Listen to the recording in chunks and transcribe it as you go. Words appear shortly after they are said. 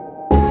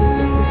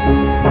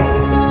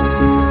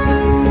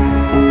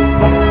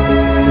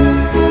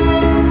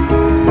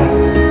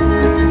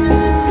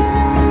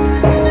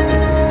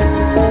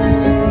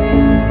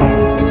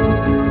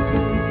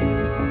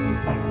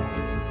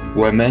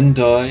Where men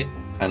die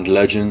and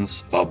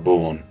legends are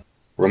born,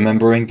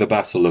 remembering the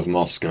Battle of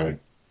Moscow.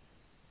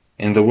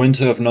 In the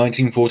winter of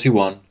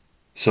 1941,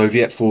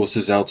 Soviet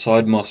forces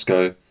outside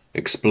Moscow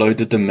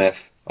exploded the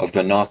myth of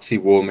the Nazi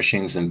war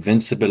machine's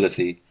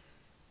invincibility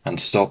and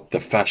stopped the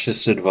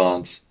fascist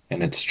advance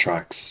in its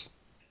tracks.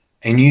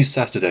 A new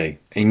Saturday,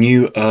 a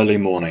new early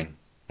morning,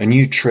 a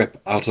new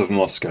trip out of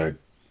Moscow,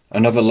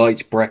 another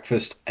light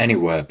breakfast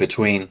anywhere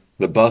between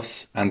the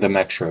bus and the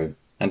metro,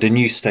 and a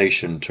new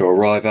station to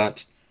arrive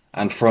at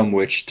and from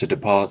which to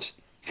depart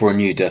for a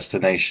new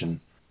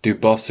destination.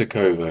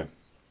 Dubosikovo.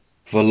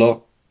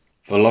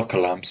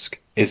 Volokholamsk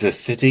is a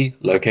city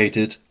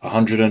located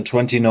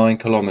 129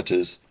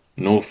 kilometers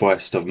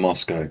northwest of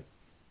Moscow.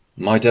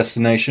 My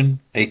destination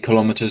 8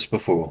 kilometers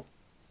before.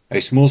 A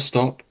small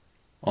stop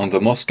on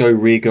the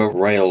Moscow-Riga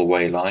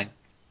railway line.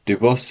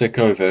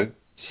 Dubosikovo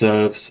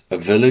serves a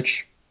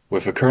village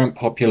with a current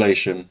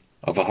population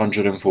of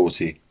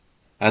 140.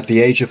 At the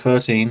age of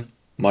 13,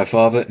 my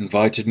father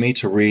invited me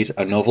to read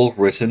a novel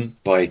written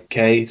by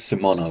K.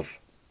 Simonov,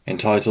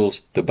 entitled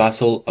The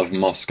Battle of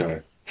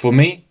Moscow. For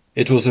me,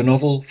 it was a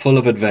novel full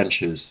of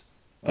adventures,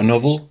 a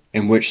novel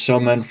in which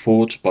some men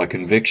fought by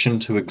conviction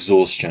to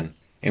exhaustion,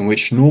 in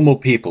which normal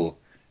people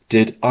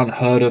did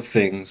unheard of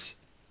things,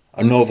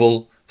 a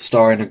novel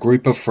starring a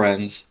group of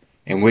friends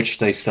in which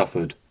they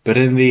suffered, but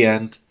in the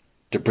end,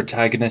 the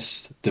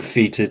protagonists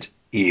defeated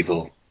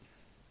evil.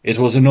 It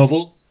was a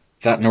novel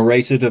that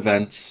narrated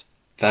events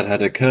that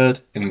had occurred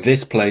in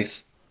this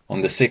place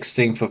on the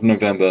 16th of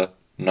November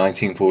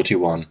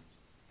 1941.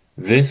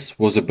 This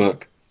was a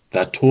book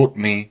that taught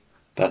me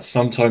that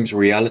sometimes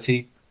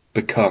reality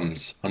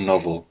becomes a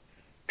novel.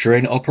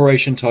 During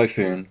Operation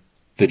Typhoon,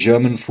 the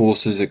German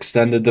forces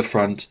extended the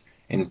front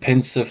in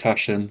pincer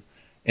fashion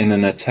in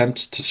an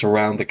attempt to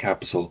surround the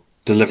capital,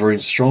 delivering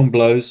strong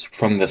blows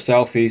from the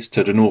southeast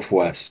to the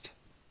northwest.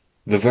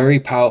 The very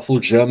powerful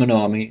German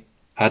army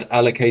had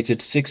allocated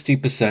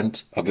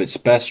 60% of its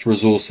best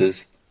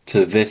resources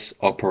to this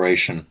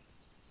operation.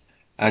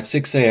 At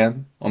 6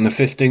 a.m. on the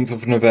 15th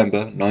of November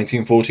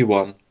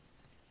 1941,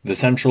 the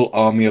Central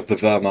Army of the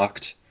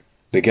Wehrmacht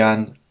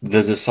began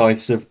the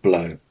decisive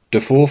blow. The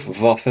 4th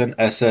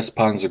Waffen-SS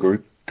Panzer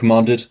Group,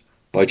 commanded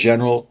by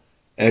General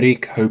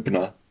Erich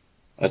Hoepner,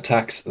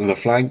 attacked the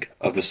flank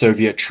of the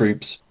Soviet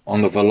troops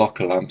on the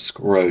Volokholamsk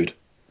road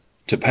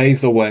to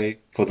pave the way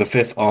for the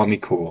 5th Army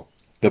Corps.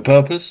 The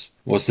purpose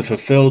was to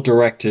fulfill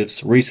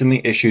directives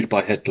recently issued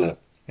by Hitler: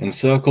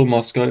 encircle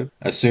Moscow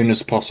as soon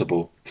as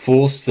possible,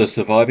 force the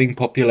surviving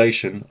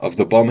population of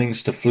the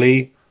bombings to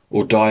flee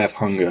or die of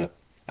hunger,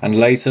 and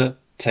later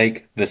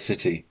take the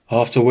city,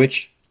 after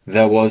which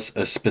there was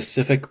a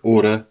specific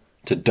order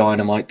to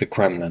dynamite the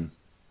Kremlin.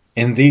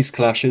 In these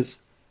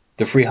clashes,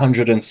 the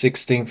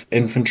 316th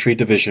Infantry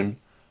Division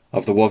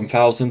of the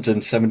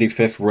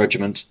 1075th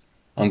Regiment,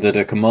 under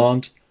the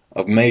command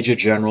of Major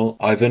General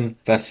Ivan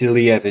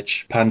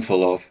Vasilievich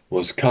Panfilov,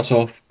 was cut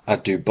off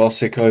at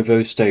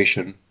Dubosikovo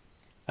station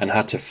and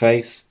had to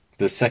face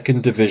the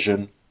 2nd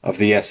Division of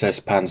the SS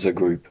Panzer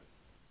Group.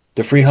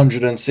 The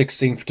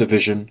 316th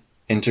Division,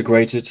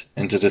 integrated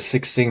into the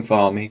 16th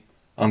Army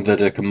under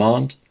the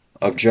command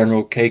of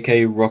General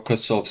K.K.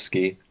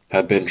 Rokossovsky,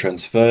 had been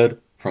transferred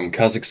from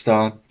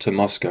Kazakhstan to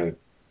Moscow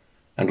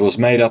and was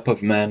made up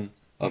of men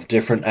of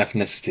different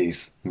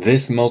ethnicities.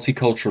 This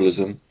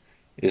multiculturalism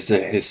is the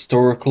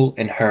historical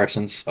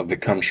inheritance of the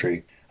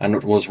country, and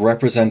it was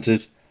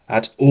represented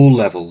at all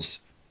levels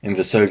in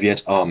the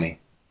Soviet army.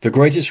 The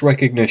greatest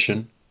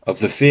recognition of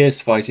the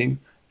fierce fighting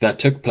that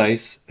took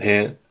place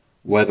here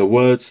were the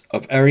words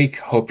of Erich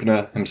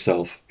Hoepner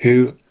himself,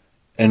 who,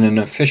 in an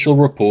official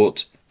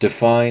report,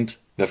 defined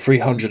the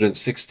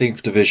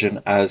 316th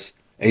Division as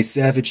a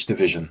savage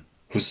division,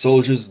 whose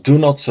soldiers do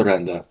not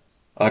surrender,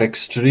 are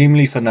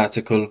extremely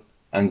fanatical,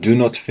 and do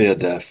not fear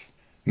death.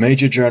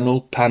 Major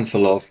General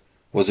Panfilov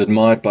was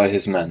admired by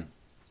his men.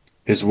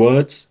 His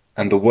words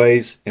and the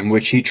ways in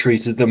which he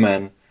treated the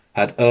men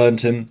had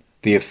earned him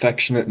the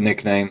affectionate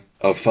nickname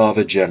of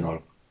Father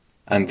General,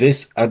 and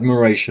this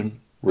admiration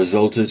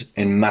resulted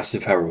in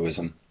massive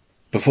heroism.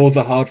 Before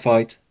the hard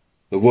fight,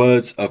 the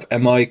words of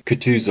M.I.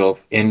 Kutuzov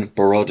in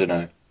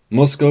Borodino,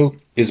 "Moscow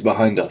is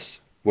behind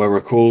us," were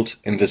recalled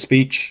in the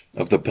speech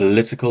of the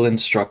political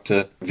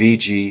instructor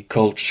V.G.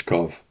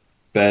 Kolchkov,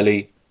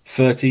 barely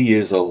 30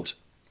 years old,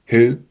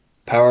 who,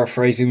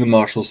 paraphrasing the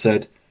marshal,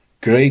 said,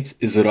 "Great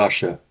is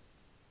Russia,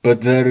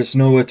 but there is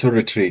nowhere to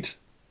retreat.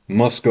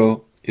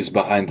 Moscow is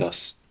behind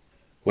us."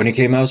 When he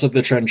came out of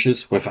the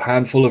trenches with a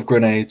handful of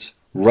grenades,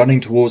 running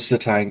towards the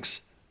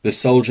tanks, the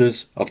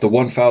soldiers of the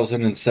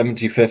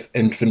 1075th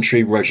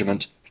Infantry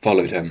Regiment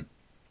followed him.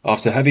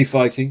 After heavy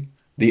fighting,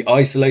 the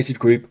isolated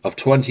group of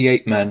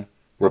 28 men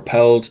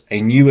repelled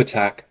a new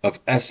attack of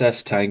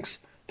SS tanks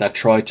that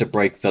tried to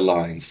break the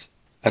lines.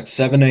 At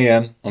 7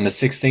 a.m. on the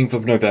 16th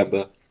of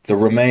November, the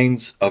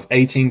remains of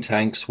 18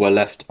 tanks were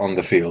left on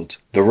the field.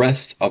 The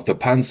rest of the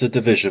Panzer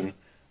Division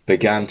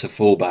began to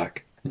fall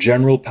back.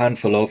 General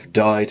Panfilov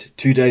died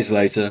 2 days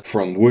later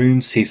from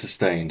wounds he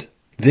sustained.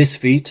 This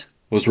feat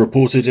was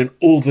reported in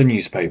all the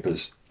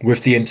newspapers.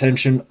 with the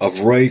intention of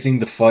raising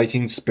the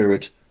fighting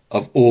spirit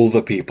of all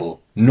the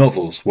people.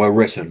 Novels were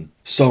written,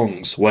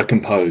 songs were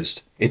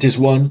composed. It is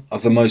one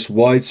of the most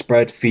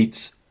widespread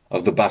feats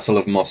of the Battle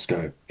of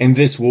Moscow. In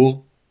this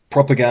war,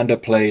 propaganda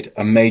played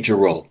a major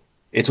role.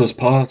 It was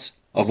part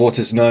of what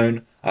is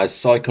known as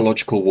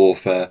psychological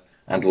warfare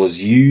and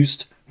was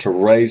used to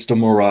raise the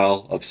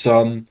morale of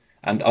some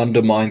and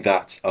undermine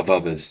that of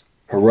others.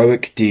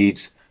 Heroic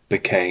deeds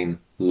became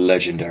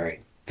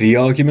legendary. The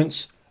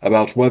arguments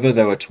about whether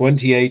there were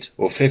 28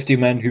 or 50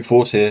 men who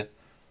fought here,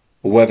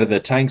 or whether the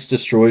tanks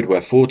destroyed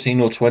were 14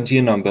 or 20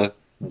 in number,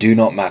 do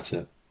not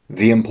matter.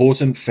 The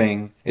important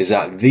thing is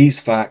that these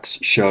facts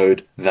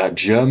showed that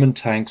German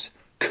tanks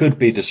could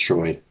be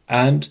destroyed,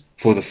 and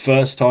for the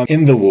first time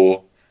in the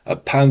war, a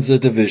panzer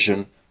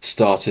division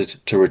started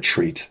to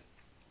retreat.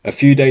 A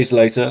few days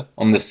later,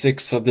 on the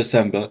 6th of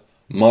December,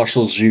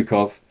 Marshal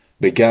Zhukov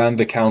began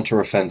the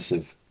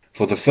counter-offensive.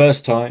 For the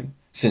first time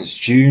since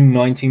June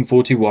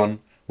 1941,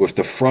 with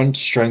the front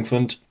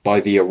strengthened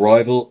by the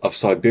arrival of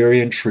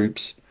Siberian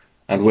troops,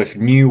 and with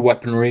new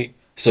weaponry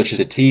such as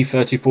the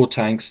T-34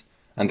 tanks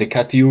and the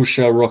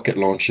Katyusha rocket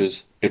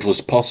launchers, it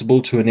was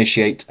possible to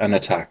initiate an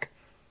attack,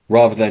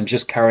 rather than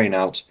just carrying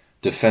out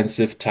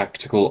defensive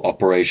tactical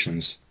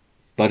operations.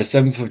 By the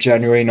 7th of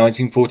January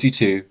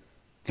 1942,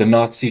 the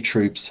Nazi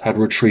troops had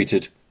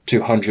retreated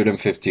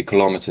 250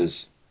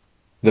 kilometers.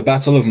 The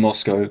Battle of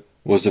Moscow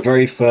was the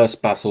very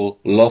first battle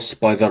lost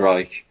by the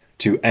Reich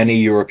to any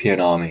European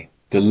army.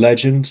 The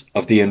legend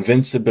of the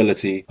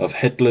invincibility of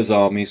Hitler's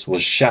armies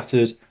was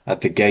shattered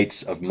at the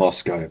gates of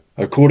Moscow.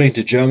 According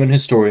to German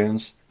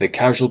historians, the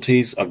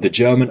casualties of the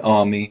German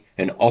army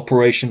in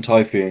Operation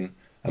Typhoon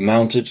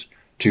amounted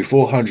to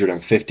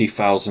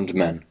 450,000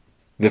 men.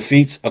 The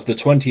feat of the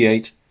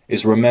 28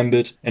 is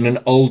remembered in an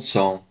old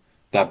song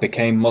that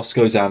became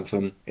Moscow's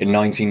anthem in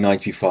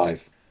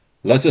 1995.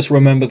 Let us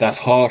remember that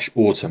harsh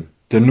autumn,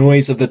 the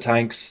noise of the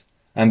tanks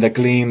and the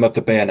gleam of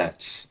the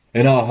bayonets.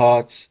 In our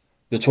hearts,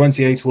 the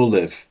 28 will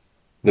live,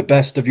 the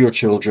best of your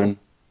children.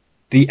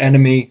 The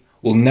enemy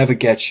will never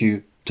get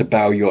you to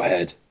bow your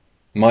head.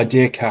 My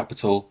dear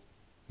capital,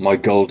 my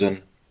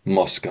golden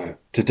Moscow.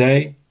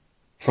 Today,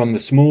 from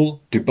the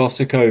small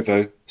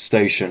Dubosikovo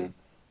station,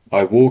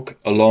 I walk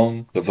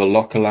along the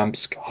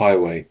Volokholamsk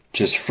highway,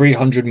 just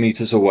 300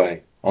 meters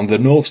away. On the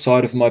north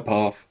side of my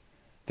path,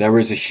 there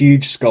is a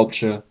huge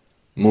sculpture,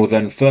 more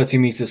than 30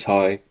 meters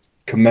high,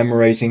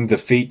 commemorating the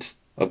feat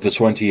of the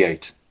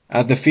 28.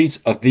 At the feet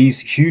of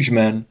these huge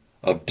men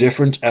of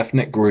different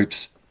ethnic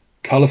groups,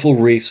 colorful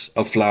wreaths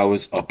of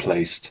flowers are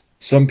placed.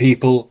 Some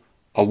people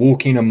are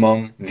walking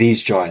among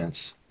these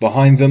giants.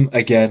 Behind them,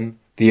 again,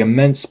 the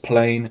immense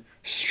plain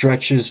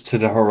stretches to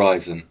the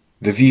horizon,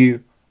 the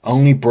view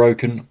only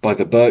broken by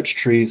the birch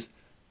trees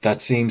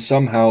that seem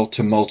somehow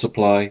to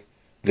multiply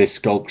this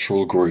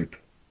sculptural group.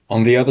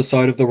 On the other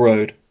side of the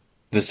road,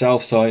 the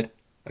south side,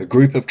 a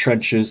group of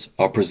trenches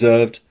are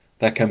preserved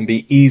that can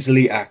be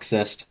easily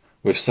accessed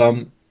with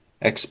some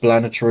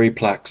explanatory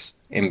plaques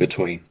in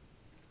between.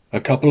 A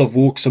couple of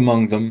walks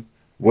among them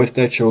with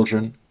their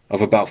children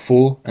of about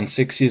 4 and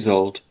 6 years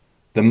old.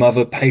 The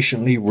mother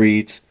patiently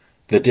reads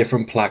the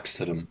different plaques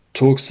to them,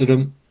 talks to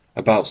them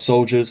about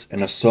soldiers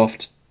in a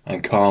soft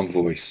and calm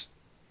voice.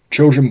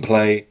 Children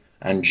play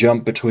and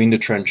jump between the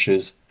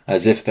trenches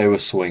as if they were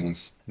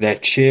swings. Their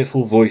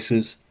cheerful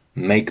voices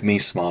make me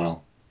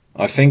smile.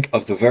 I think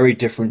of the very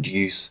different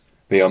use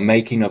they are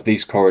making of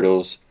these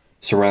corridors,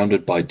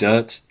 surrounded by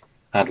dirt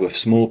and with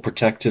small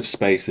protective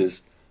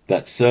spaces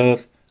that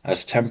serve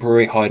as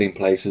temporary hiding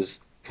places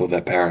for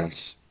their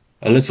parents.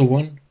 A little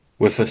one,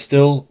 with a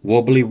still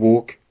wobbly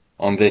walk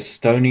on this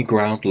stony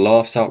ground,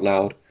 laughs out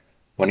loud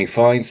when he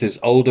finds his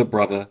older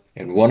brother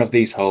in one of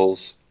these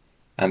holes,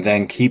 and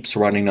then keeps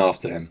running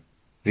after him.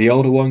 The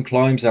older one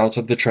climbs out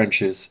of the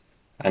trenches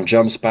and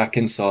jumps back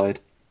inside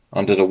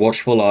under the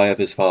watchful eye of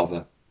his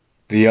father.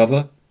 The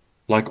other,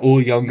 like all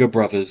younger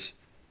brothers,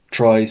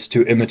 tries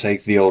to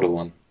imitate the older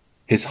one.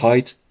 His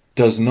height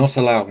does not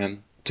allow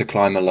him to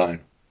climb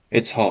alone.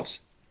 It's hot.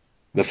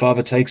 The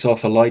father takes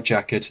off a light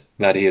jacket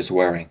that he is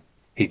wearing.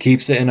 He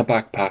keeps it in a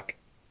backpack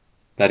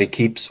that he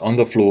keeps on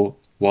the floor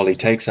while he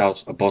takes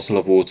out a bottle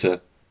of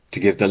water to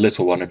give the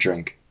little one a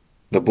drink.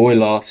 The boy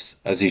laughs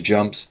as he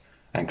jumps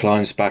and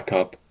climbs back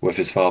up with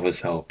his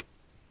father's help.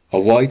 A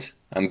white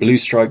and blue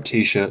striped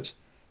t-shirt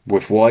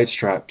with wide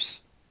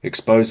straps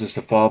exposes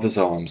the father's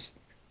arms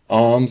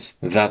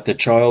that the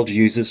child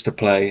uses to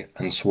play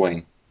and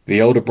swing.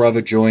 The older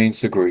brother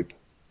joins the group.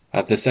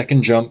 At the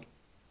second jump,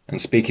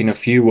 and speaking a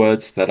few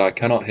words that I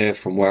cannot hear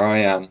from where I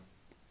am,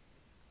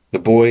 the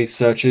boy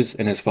searches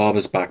in his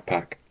father's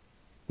backpack.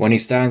 When he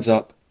stands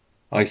up,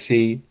 I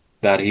see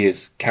that he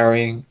is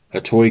carrying a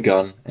toy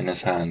gun in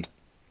his hand.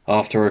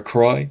 After a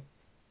cry,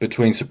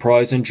 between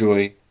surprise and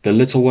joy, the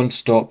little one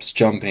stops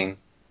jumping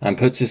and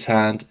puts his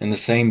hand in the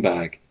same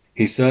bag.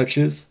 He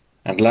searches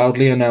and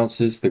loudly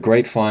announces the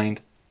great find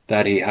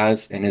that he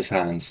has in his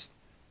hands.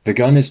 The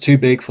gun is too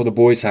big for the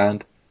boy's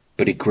hand,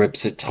 but he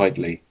grips it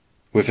tightly.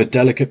 With a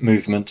delicate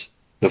movement,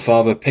 the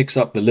father picks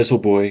up the little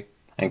boy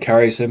and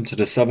carries him to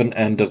the southern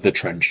end of the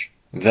trench.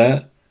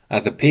 There,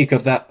 at the peak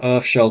of that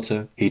earth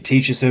shelter, he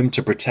teaches him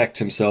to protect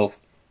himself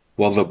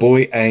while the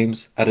boy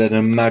aims at an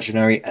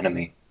imaginary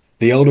enemy.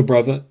 The older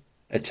brother,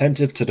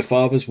 attentive to the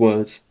father's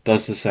words,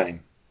 does the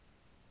same.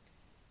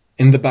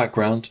 In the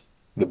background,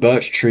 the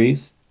birch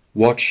trees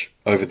watch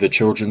over the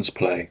children's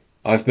play.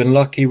 I've been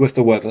lucky with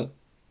the weather.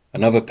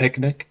 Another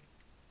picnic,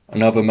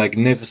 another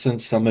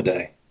magnificent summer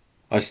day.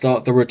 I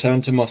start the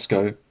return to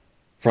Moscow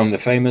from the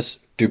famous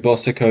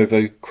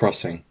Dubosikovo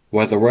crossing,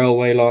 where the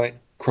railway line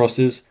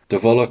crosses the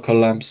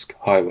Volokolamsk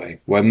highway,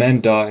 where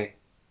men die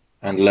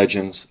and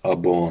legends are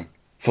born.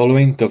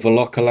 Following the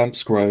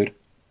Volokolamsk road,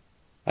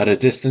 at a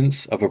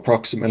distance of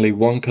approximately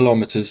 1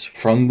 kilometer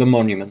from the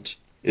monument,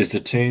 is the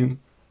tomb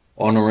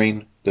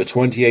honoring the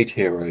 28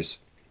 heroes.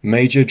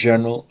 Major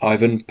General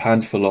Ivan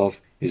Panfilov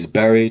is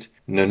buried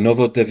in the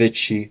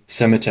Novodevichy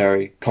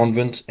Cemetery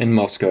convent in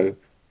Moscow,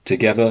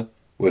 together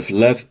with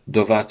Lev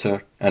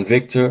Dovatar and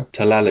Viktor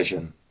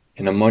Talalizhin,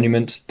 in a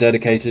monument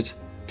dedicated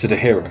to the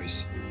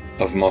heroes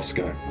of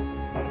Moscow.